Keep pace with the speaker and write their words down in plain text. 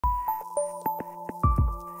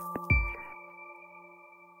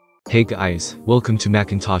Hey guys, welcome to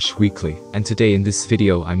Macintosh Weekly, and today in this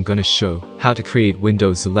video I'm gonna show how to create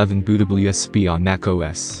Windows 11 bootable USB on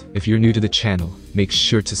macOS. If you're new to the channel, make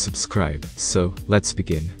sure to subscribe. So, let's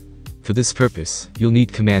begin. For this purpose, you'll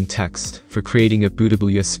need command text for creating a bootable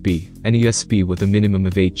USB, an USB with a minimum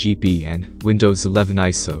of 8 GB, and Windows 11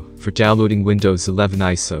 ISO for downloading Windows 11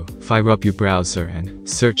 ISO. Fire up your browser and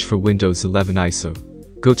search for Windows 11 ISO.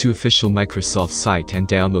 Go to official Microsoft site and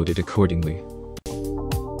download it accordingly.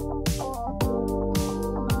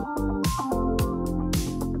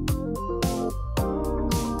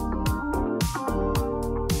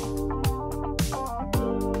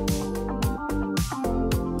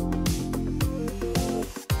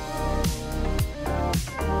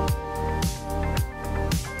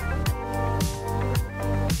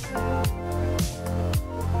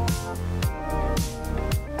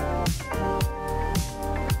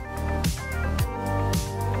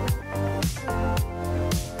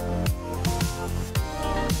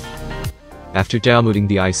 After downloading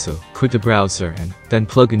the ISO, quit the browser and then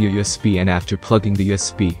plug in your USB, and after plugging the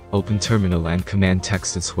USB, open terminal and command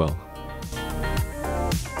text as well.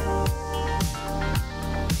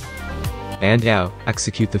 And now,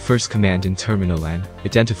 execute the first command in terminal and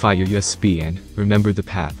identify your USB and remember the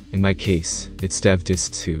path. In my case, it's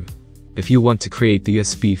dev-dist2. If you want to create the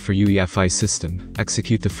USB for UEFI system,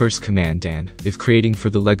 execute the first command, and if creating for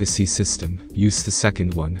the legacy system, use the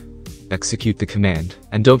second one. Execute the command,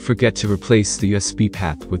 and don't forget to replace the USB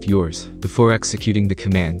path with yours before executing the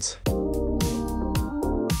commands.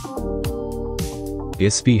 The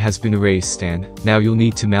USB has been erased, and now you'll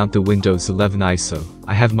need to mount the Windows 11 ISO.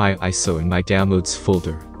 I have my ISO in my downloads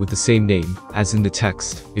folder with the same name as in the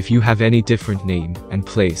text. If you have any different name and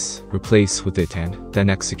place, replace with it and then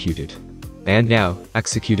execute it. And now,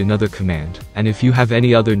 execute another command, and if you have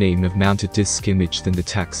any other name of mounted disk image than the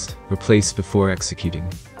text, replace before executing.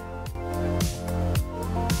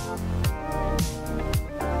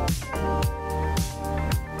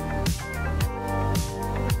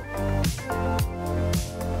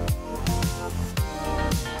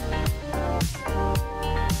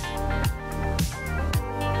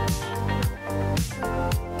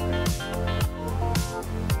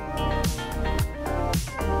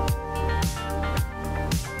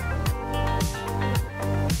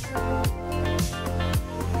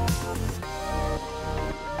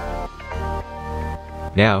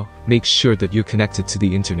 Now, make sure that you're connected to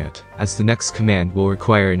the internet, as the next command will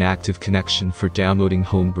require an active connection for downloading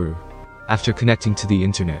Homebrew. After connecting to the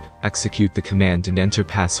internet, execute the command and enter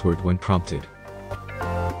password when prompted.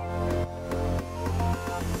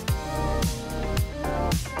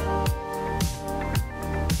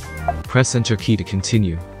 Press Enter key to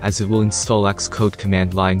continue, as it will install Xcode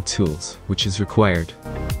command line tools, which is required.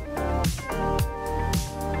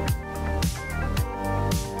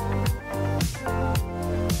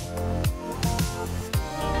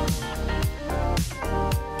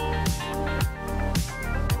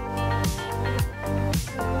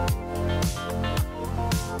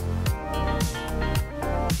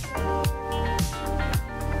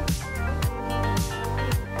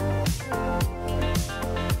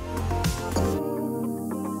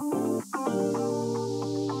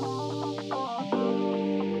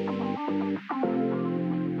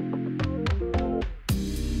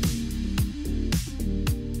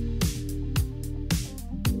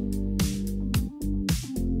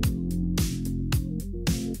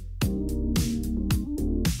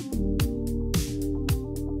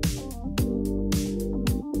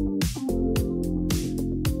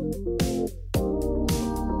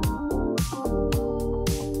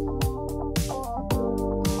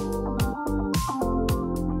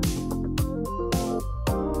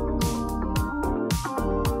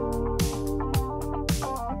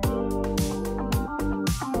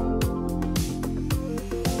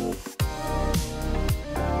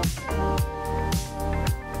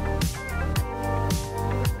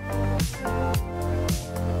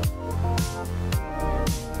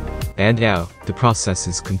 And now, the process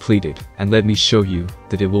is completed, and let me show you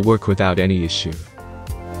that it will work without any issue.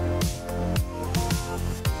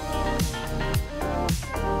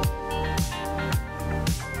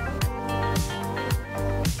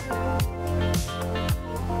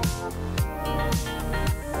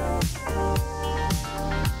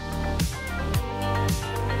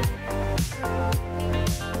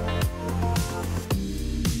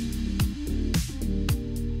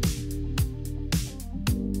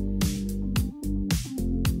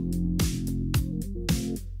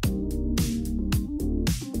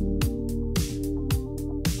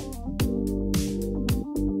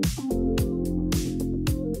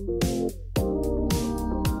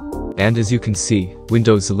 And as you can see,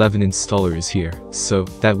 Windows 11 installer is here. So,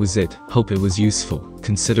 that was it. Hope it was useful.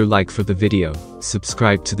 Consider like for the video,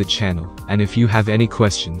 subscribe to the channel, and if you have any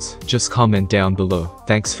questions, just comment down below.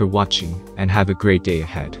 Thanks for watching, and have a great day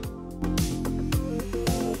ahead.